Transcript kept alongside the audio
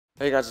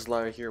Hey guys, it's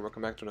Lyar here.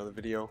 Welcome back to another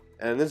video.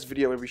 And in this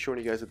video, I'm going to be showing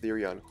you guys a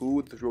theory on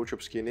who the road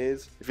trip skin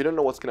is. If you don't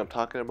know what skin I'm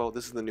talking about,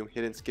 this is the new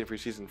hidden skin for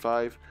Season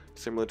 5,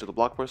 similar to the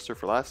Blockbuster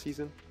for last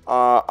season.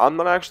 I'm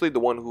not actually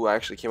the one who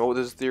actually came up with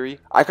this theory.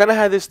 I kind of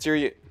had this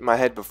theory in my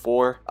head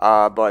before,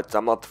 but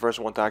I'm not the first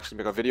one to actually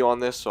make a video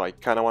on this, so I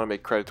kind of want to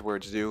make credit to where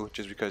it's due,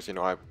 just because, you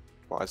know, I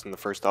wasn't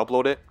the first to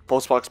upload it.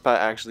 Postbox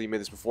Pat actually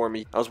made this before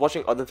me. I was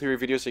watching other theory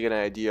videos to get an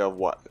idea of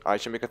what I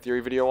should make a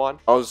theory video on.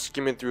 I was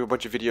skimming through a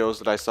bunch of videos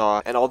that I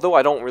saw, and although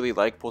I don't really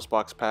like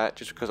Postbox Pat,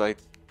 just because I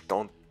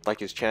don't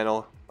like his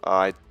channel,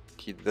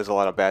 there's a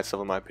lot of bad stuff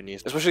in my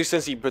opinion, especially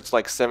since he puts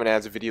like 7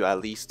 ads a video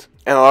at least,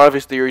 and a lot of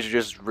his theories are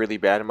just really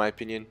bad in my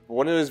opinion.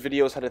 One of his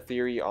videos had a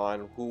theory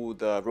on who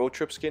the road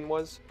trip skin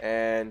was,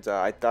 and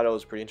I thought it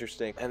was pretty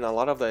interesting, and a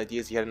lot of the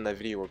ideas he had in that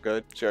video were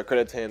good, so I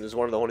credit to him. This is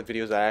one of the only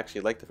videos I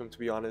actually liked of him, to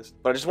be honest,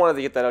 but I just wanted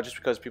to get that out just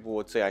because people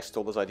would say I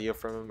stole this idea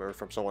from him or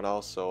from someone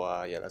else, so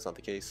yeah, that's not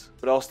the case.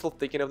 But I was still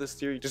thinking of this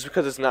theory just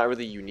because it's not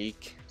really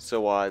unique,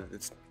 so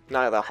it's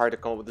not that hard to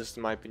come up with this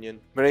in my opinion.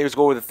 But anyways,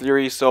 go with the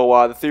theory.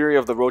 So the theory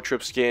of the road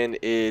trip skin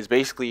is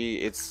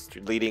basically it's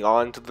leading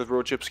on to the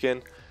road trip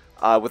skin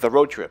with a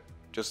road trip,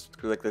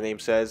 just like the name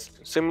says.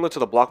 Similar to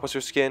the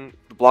Blockbuster skin,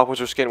 the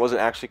Blockbuster skin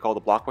wasn't actually called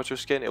the Blockbuster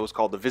skin, it was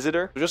called the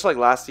Visitor. So just like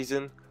last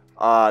season,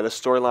 the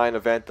storyline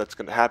event that's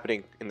going to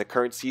happening in the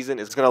current season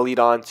is going to lead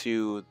on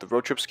to the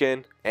road trip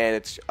skin and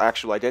its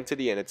actual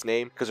identity and its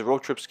name, because the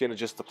road trip skin is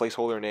just the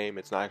placeholder name.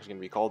 It's not actually going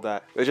to be called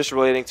that. It's just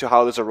relating to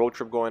how there's a road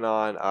trip going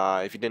on.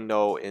 If you didn't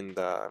know, in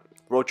the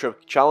road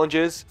trip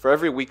challenges, for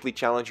every weekly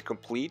challenge you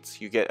complete,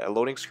 you get a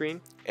loading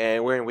screen,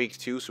 and we're in week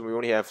 2, so we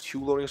only have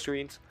 2 loading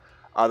screens.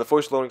 The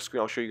first loading screen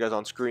I'll show you guys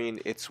on screen,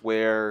 it's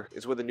where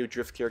the new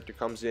drift character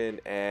comes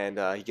in, and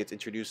he gets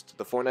introduced to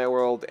the Fortnite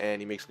world,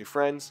 and he makes new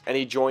friends, and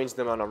he joins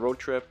them on a road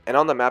trip. And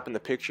on the map in the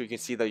picture, you can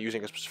see they're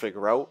using a specific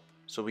route,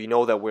 so we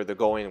know that where they're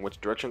going and which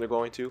direction they're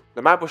going to.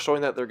 The map was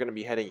showing that they're going to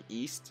be heading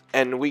east,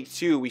 and in week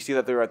 2 we see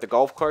that they're at the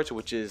golf carts,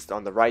 which is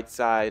on the right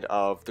side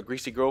of the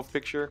Greasy Grove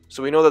picture,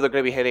 so we know that they're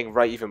going to be heading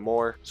right even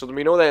more. So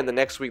we know that in the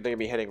next week they're going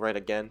to be heading right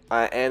again,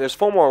 and there's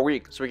 4 more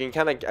weeks, so we can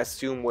kind of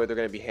assume where they're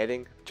going to be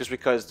heading, just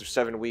because there's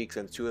 7 weeks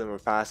and 2 of them are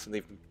past and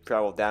they've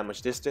traveled that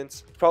much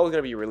distance. It's probably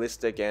going to be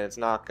realistic, and it's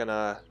not going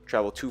to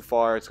travel too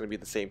far. It's going to be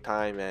the same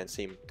time and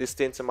same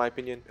distance in my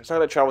opinion. It's not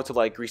going to travel to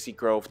like Greasy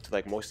Grove to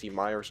like Moisty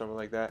Mire or something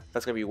like that.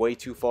 That's going to be way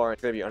too far.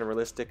 It's going to be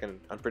unrealistic and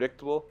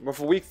unpredictable. But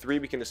for week 3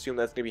 we can assume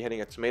that's going to be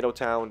heading at Tomato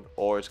Town,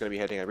 or it's going to be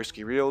heading at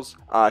Risky Reels,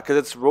 because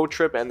it's road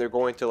trip and they're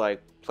going to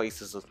like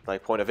places of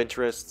like point of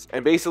interest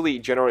and basically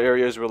general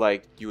areas where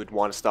like you would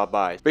want to stop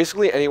by.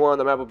 Basically anywhere on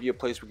the map would be a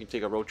place we can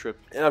take a road trip,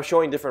 and I'm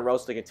showing different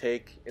routes they can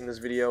take in this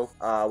video,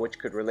 which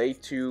could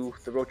relate to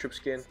the road trip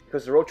skin,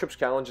 because the road trips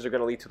challenges are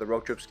going to lead to the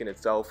road trip skin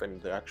itself and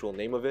the actual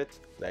name of it,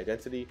 the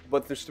identity.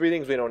 But there's 3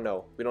 things we don't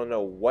know. We don't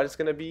know what it's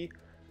going to be,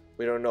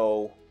 we don't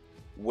know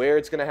where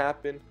it's going to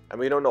happen, and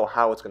we don't know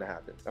how it's going to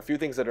happen. A few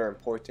things that are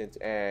important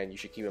and you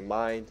should keep in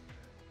mind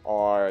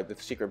are the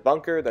secret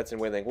bunker that's in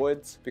Wailing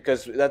Woods,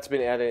 because that's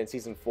been added in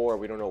season 4.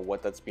 We don't know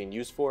what that's being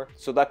used for,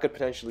 so that could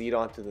potentially lead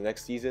on to the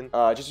next season,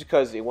 just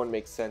because it wouldn't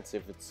make sense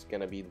if it's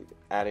gonna be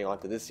adding on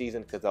to this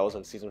season, because that was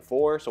in season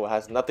 4, so it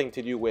has nothing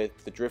to do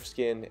with the drift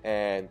skin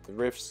and the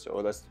rifts,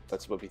 or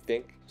that's what we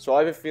think. So I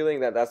have a feeling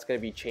that that's going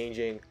to be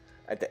changing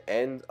at the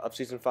end of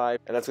season 5,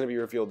 and that's going to be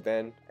revealed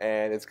then,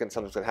 and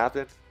something's gonna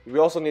happen. We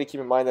also need to keep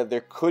in mind that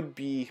there could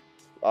be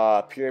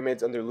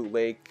pyramids under Loot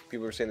Lake.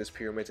 People are saying there's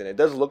pyramids, and it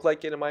does look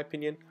like it in my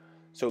opinion.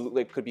 So Loot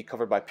Lake could be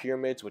covered by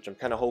pyramids, which I'm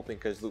kind of hoping,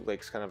 because Loot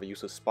Lake's kind of a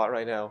useless spot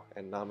right now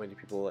and not many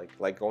people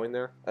like going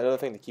there. Another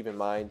thing to keep in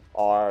mind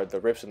are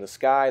the rifts in the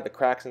sky, the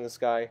cracks in the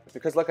sky,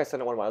 because like I said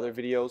in one of my other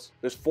videos,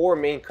 there's 4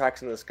 main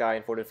cracks in the sky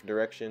in 4 different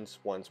directions.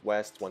 One's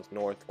west, one's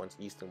north, one's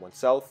east, and one's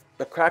south.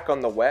 The crack on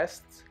the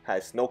west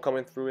has snow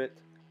coming through it,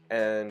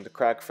 and the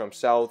crack from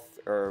south,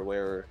 or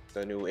where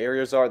the new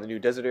areas are, the new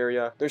desert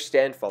area, there's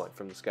sand falling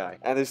from the sky.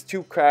 And there's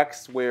 2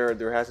 cracks where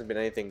there hasn't been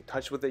anything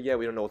touched with it yet.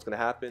 We don't know what's going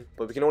to happen,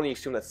 but we can only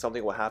assume that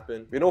something will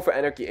happen. We know for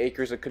Anarchy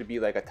Acres it could be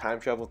like a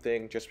time travel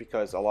thing, just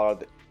because a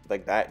lot of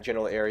that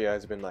general area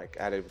has been like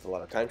added with a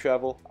lot of time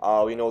travel.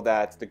 We know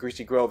that the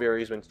Greasy Grove area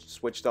has been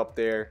switched up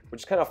there,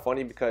 which is kind of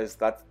funny, because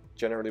that's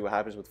generally what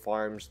happens with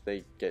farms.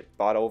 They get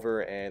bought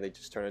over and they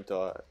just turn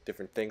into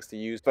different things to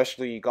use,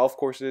 especially golf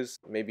courses.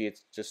 Maybe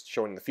it's just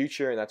showing the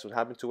future and that's what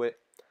happened to it.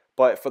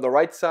 But for the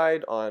right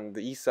side, on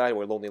the east side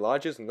where Lonely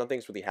Lodge is,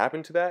 nothing's really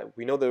happened to that.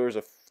 We know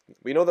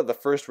that the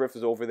first rift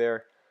is over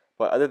there,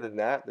 but other than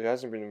that, there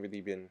hasn't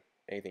really been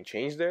anything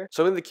changed there.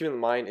 Something to keep in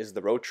mind is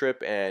the road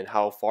trip and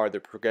how far they're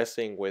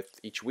progressing with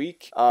each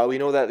week. We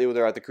know that they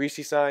were at the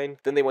Greasy sign,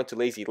 then they went to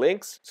Lazy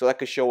Links, so that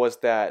could show us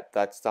that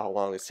that's how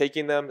long it's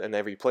taking them in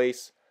every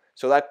place.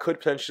 So that could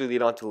potentially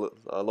lead on to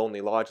a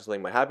Lonely Lodge,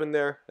 something might happen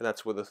there, and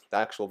that's where the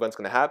actual event's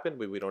going to happen.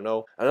 We don't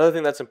know. Another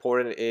thing that's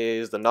important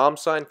is the Nom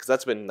sign, because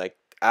that's been like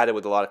added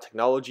with a lot of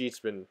technology. It's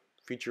been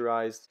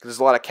featurized. There's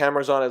a lot of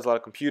cameras on it, there's a lot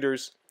of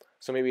computers,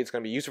 so maybe it's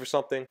going to be used for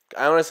something.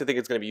 I honestly think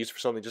it's going to be used for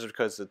something, just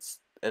because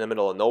in the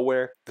middle of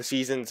nowhere. The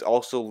season's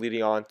also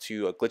leading on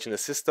to a glitch in the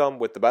system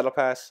with the battle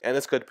pass, and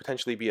this could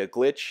potentially be a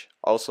glitch.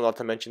 Also, not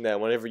to mention that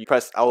whenever you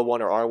press L1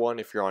 or R1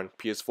 if you're on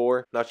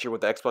PS4, not sure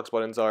what the Xbox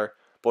buttons are,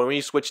 but when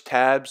you switch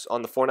tabs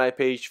on the Fortnite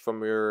page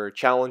from your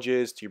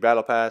challenges to your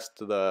battle pass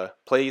to the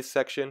plays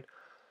section,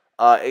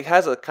 it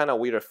has a kind of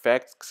weird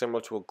effect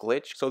similar to a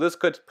glitch. So this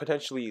could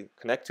potentially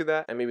connect to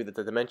that, and maybe the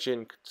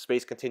dimension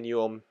space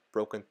continuum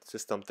broken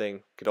system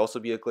thing could also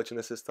be a glitch in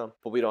the system,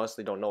 but we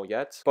honestly don't know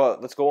yet.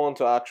 But let's go on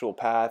to actual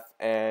path,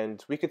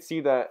 and we could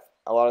see that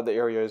a lot of the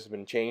areas have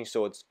been changed,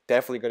 so it's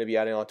definitely going to be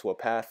adding onto a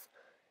path,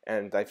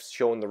 and I've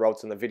shown the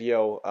routes in the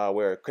video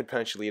where it could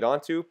potentially lead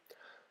onto.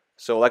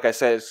 So like I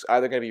said, it's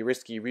either going to be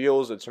Risky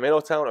Reels or Tomato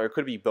Town, or it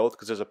could be both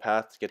because there's a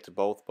path to get to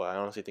both, but I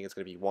honestly think it's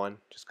going to be one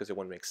just because it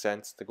wouldn't make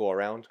sense to go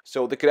around.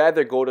 So they could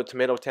either go to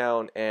Tomato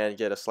Town and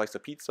get a slice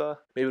of pizza.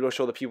 Maybe they'll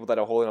show the people that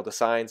are holding up the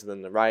signs and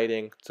then the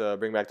rioting to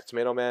bring back the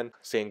Tomato Man,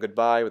 saying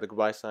goodbye with the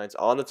goodbye signs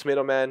on the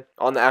Tomato Man,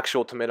 on the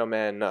actual Tomato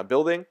Man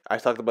building. I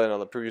talked about it on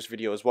the previous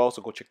video as well,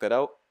 so go check that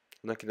out.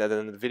 Look at that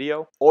in the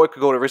video. Or it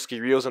could go to Risky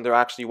Reels and they're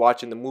actually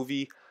watching the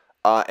movie.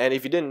 And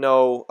if you didn't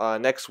know,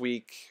 next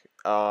week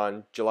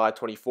on July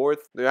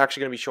 24th, they're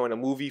actually going to be showing a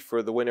movie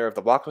for the winner of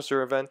the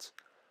Blockbuster event,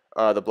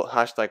 the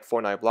hashtag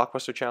Fortnite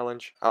Blockbuster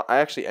Challenge. I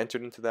actually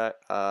entered into that.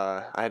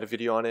 I had a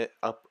video on it.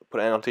 I'll put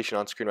an annotation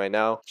on screen right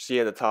now. See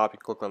at the top, you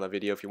can click on the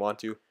video if you want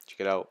to. Check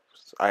it out.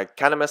 I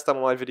kind of messed up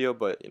on my video,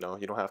 but you know,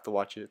 you don't have to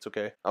watch it. It's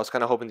okay. I was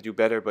kind of hoping to do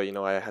better, but you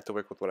know, I had to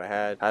work with what I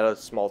had. I had a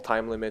small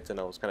time limit and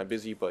I was kind of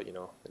busy, but you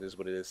know, it is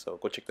what it is. So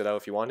go check that out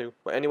if you want to.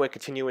 But anyway,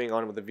 continuing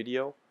on with the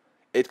video.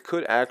 It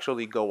could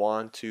actually go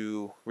on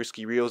to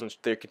Risky Reels and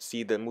they could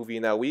see the movie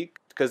in that week.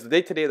 Because the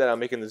date today that I'm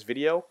making this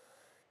video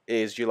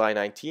is July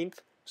 19th.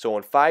 So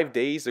in 5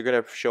 days, they're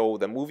going to show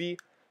the movie.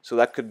 So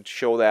that could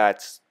show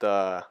that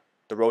the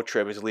road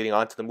trip is leading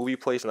on to the movie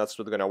place, and that's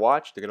what they're going to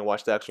watch. They're going to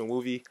watch the actual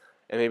movie.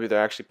 And maybe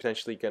they're actually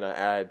potentially going to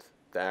add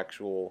the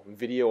actual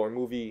video or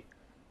movie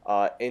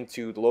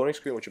into the loading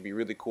screen, which would be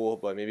really cool,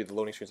 but maybe the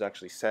loading screen is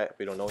actually set.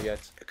 We don't know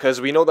yet,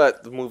 because we know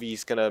that the movie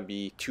is gonna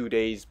be 2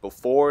 days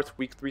before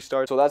week 3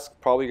 starts, so that's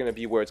probably gonna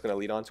be where it's gonna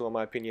lead on to, in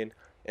my opinion.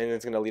 And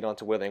it's going to lead on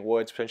to Wailing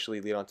Woods, potentially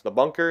lead on to the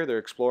bunker. They're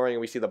exploring, and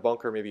we see the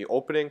bunker maybe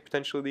opening,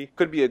 potentially.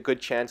 Could be a good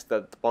chance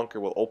that the bunker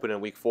will open in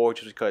week 4,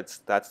 just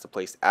because that's the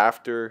place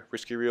after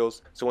Risky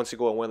Reels. So once you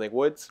go in Wailing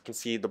Woods, you can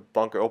see the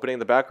bunker opening.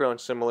 The background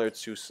similar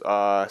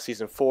to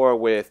Season 4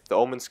 with the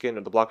Omen skin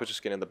or the Blockbuster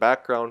skin in the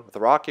background. With the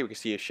rocket, we can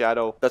see a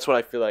shadow. That's what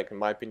I feel like, in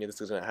my opinion,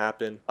 this is going to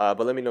happen. But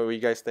let me know what you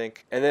guys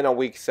think. And then on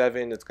week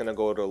 7, it's going to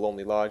go to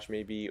Lonely Lodge,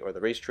 maybe, or the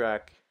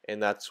racetrack.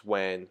 And that's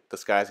when the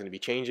sky is going to be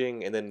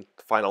changing. And then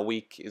the final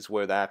week is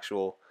where the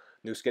actual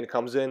new skin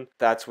comes in.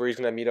 That's where he's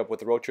going to meet up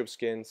with the road trip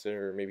skins,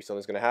 or maybe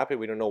something's going to happen.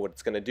 We don't know what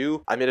it's going to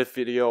do. I made a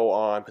video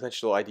on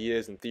potential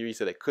ideas and theories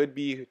that it could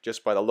be,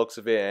 just by the looks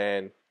of it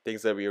and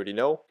things that we already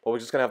know. But we're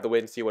just going to have to wait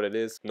and see what it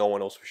is. No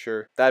one knows for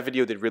sure. That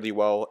video did really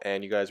well,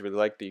 and you guys really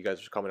liked it. You guys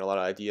were commenting a lot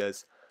of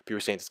ideas. People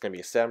were saying it's going to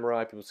be a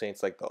samurai. People were saying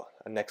it's like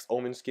the next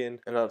Omen skin.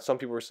 And some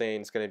people were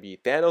saying it's going to be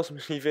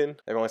Thanos even.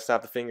 Everyone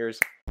snap the fingers.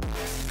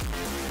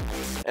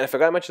 And I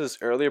forgot to mention this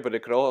earlier, but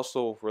it could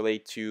also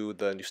relate to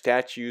the new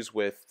statues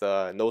with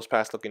the nose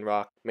pass looking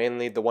rock.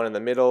 Mainly the one in the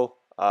middle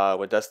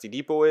where Dusty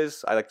Depot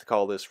is. I like to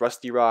call this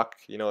Rusty Rock.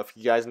 You know, if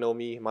you guys know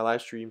me, my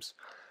live streams,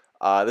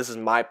 this is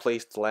my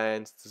place to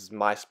land. This is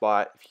my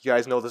spot. If you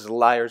guys know, this is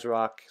Lyar's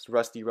Rock. It's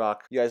Rusty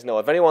Rock. You guys know,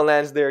 if anyone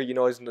lands there, you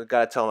know, he's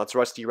gotta tell them that's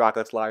Rusty Rock,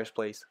 that's Lyar's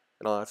place,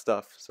 and all that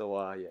stuff.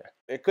 So yeah,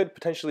 it could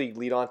potentially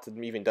lead on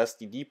to even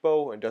Dusty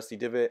Depot and Dusty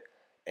Divot.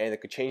 And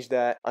it could change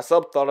that. I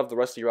sub thought of the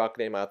Rusty Rock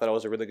name. I thought it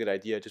was a really good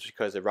idea just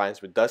because it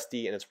rhymes with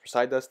Dusty and it's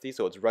beside Dusty.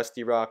 So it's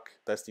Rusty Rock,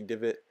 Dusty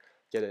Divot.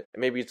 Get it?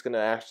 And maybe it's going to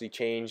actually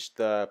change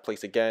the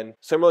place again.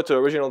 Similar to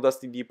original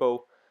Dusty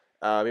Depot.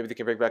 Maybe they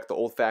can bring back the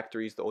old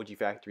factories, the OG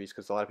factories,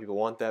 because a lot of people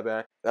want that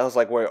back. That was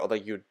like where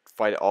you'd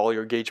fight all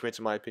your engagements,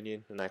 in my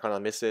opinion. And I kind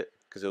of miss it,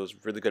 because it was a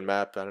really good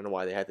map. I don't know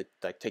why they had to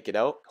like take it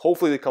out.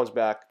 Hopefully it comes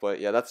back.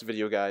 But yeah, that's the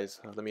video, guys.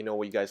 Let me know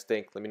what you guys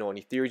think. Let me know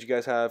any theories you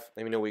guys have.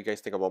 Let me know what you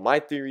guys think about my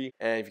theory,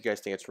 and if you guys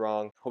think it's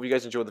wrong. Hope you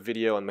guys enjoyed the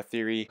video and my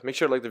theory. Make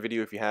sure to like the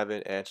video if you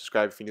haven't, and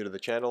subscribe if you're new to the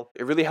channel.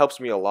 It really helps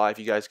me a lot if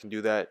you guys can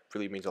do that. It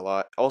really means a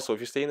lot. Also, if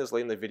you're staying this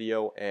late in the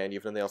video and you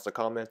have nothing else to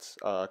comment,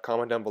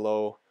 comment down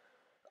below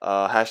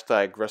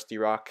hashtag Rusty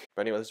Rock.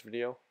 But anyway, this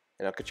video,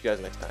 and I'll catch you guys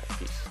next time.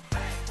 Peace.